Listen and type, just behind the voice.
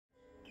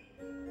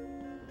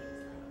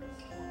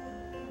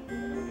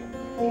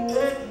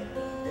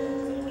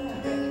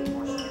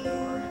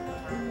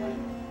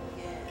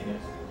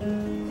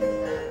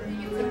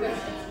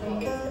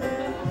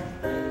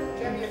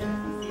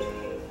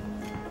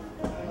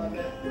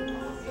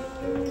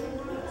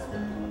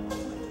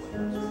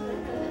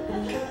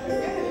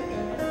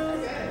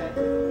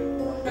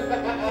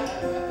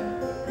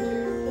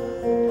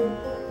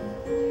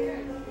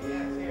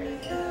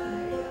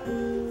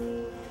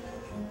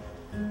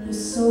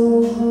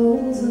soul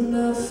holds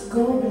enough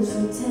gold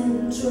for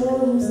 10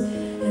 trolls,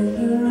 and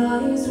her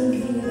eyes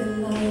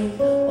revealing like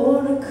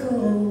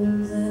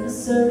oracles, and a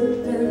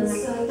serpent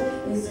sight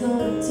is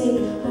gonna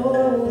take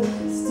hold,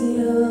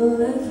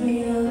 steal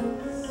every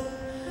ounce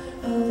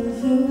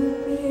of your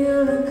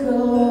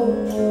miracle.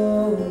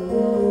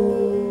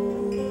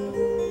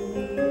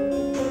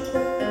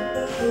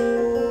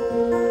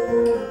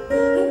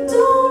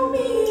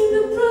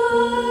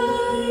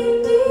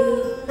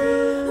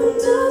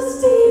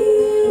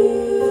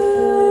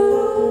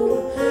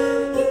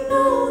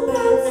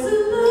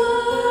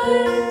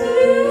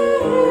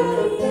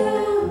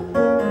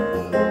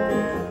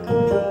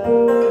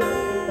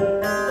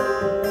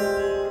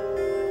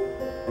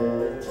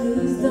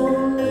 Please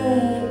don't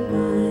let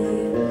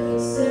my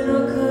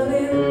cynical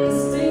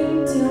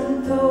instinct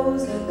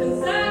impose,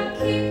 'cause I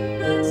keep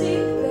my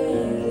teeth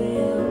bared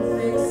and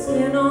thick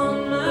skin on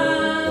my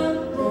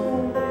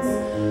bones.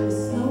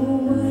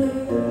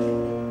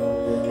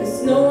 There's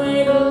no way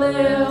to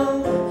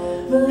live,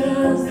 but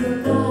as the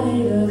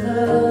light of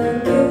a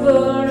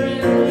giver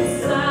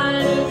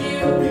inside of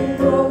you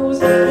grows,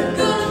 you're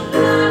gonna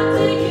fly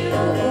to you,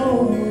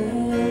 oh,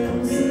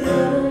 and see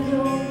your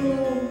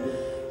glow.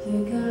 You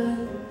got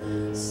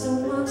so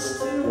much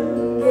to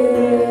give.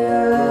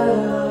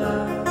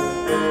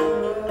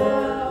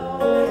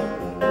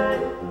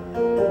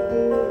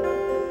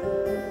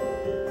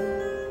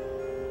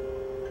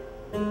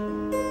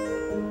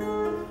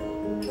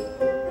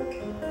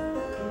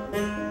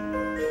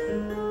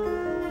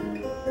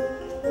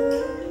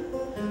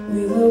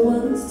 We were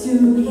once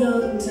too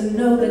young to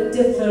know the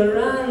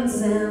difference,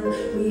 and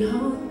we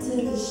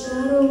haunted the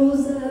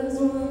shadows as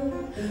one.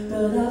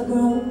 But I've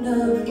grown a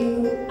new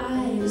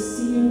eye to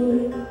see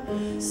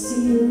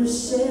you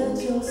shed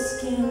your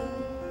skin,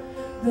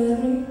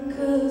 bearing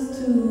colors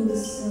to the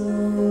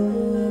sun,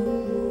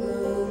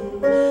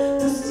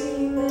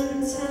 twisting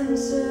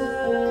intention.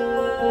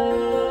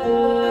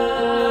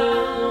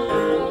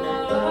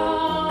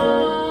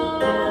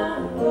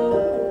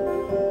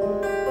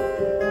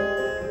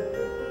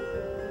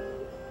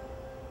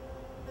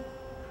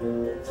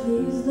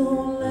 Please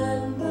don't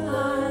let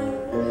my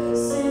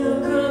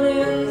cynical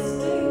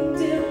instinct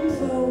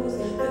impose,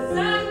 'cause I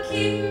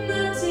keep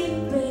my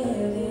teeth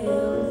bared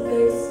and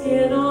thick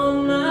skin on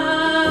my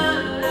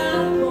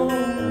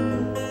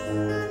bones.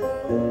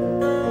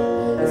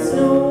 There's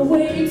no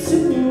way to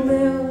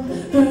live,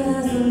 but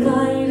as the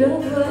light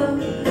of a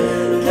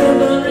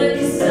giver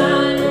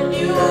inside of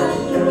you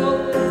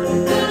grows,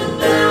 you're gonna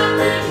fly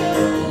to you.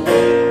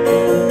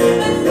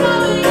 Let's go,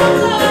 your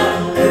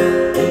love.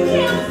 You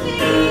can't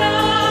see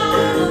all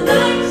the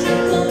light you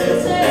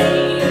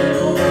contain,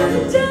 oh,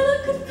 the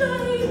delicate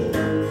flame,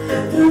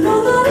 but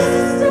all that is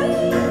to stay.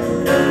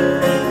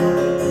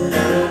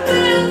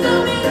 There's no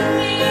me,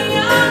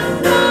 I'm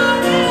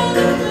sorry,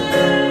 the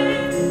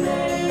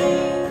flame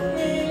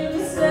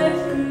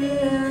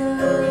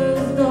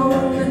is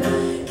gonna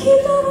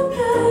keep on the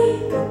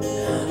night,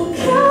 oh,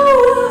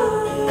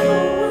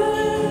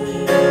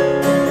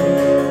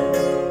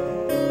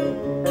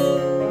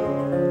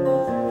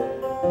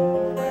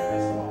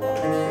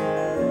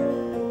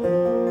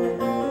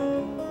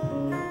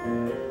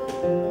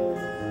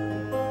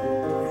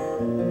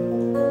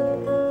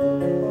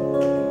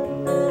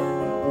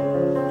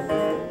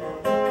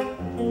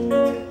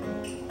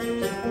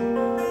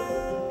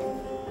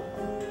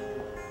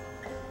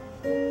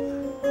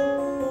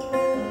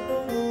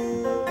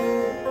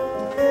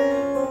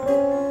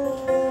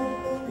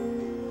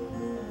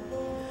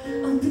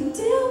 I'll be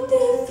damned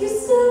if you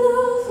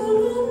settle for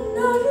one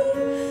night.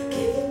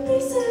 Give you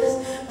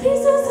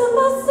pieces of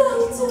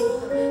myself to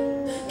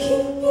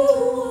keep you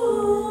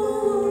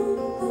warm.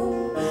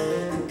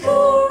 The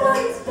cold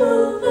nights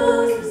full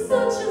of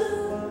such a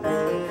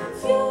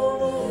few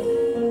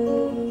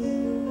days.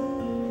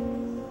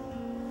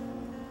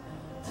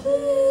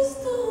 Please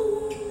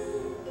don't,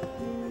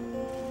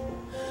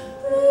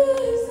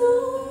 please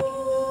don't,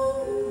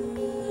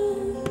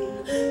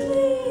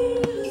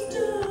 please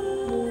don't.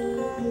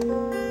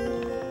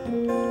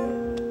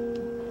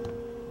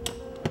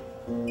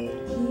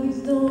 Please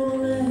don't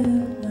let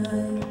my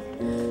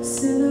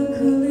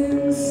cynical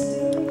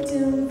instinct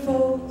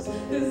impose,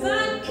 'cause I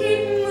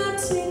keep my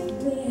teeth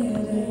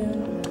bared and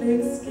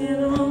thick skin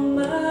on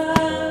my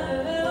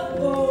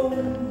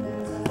bones.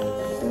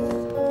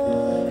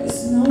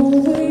 There's no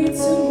way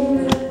to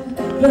live,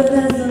 but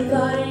as a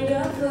light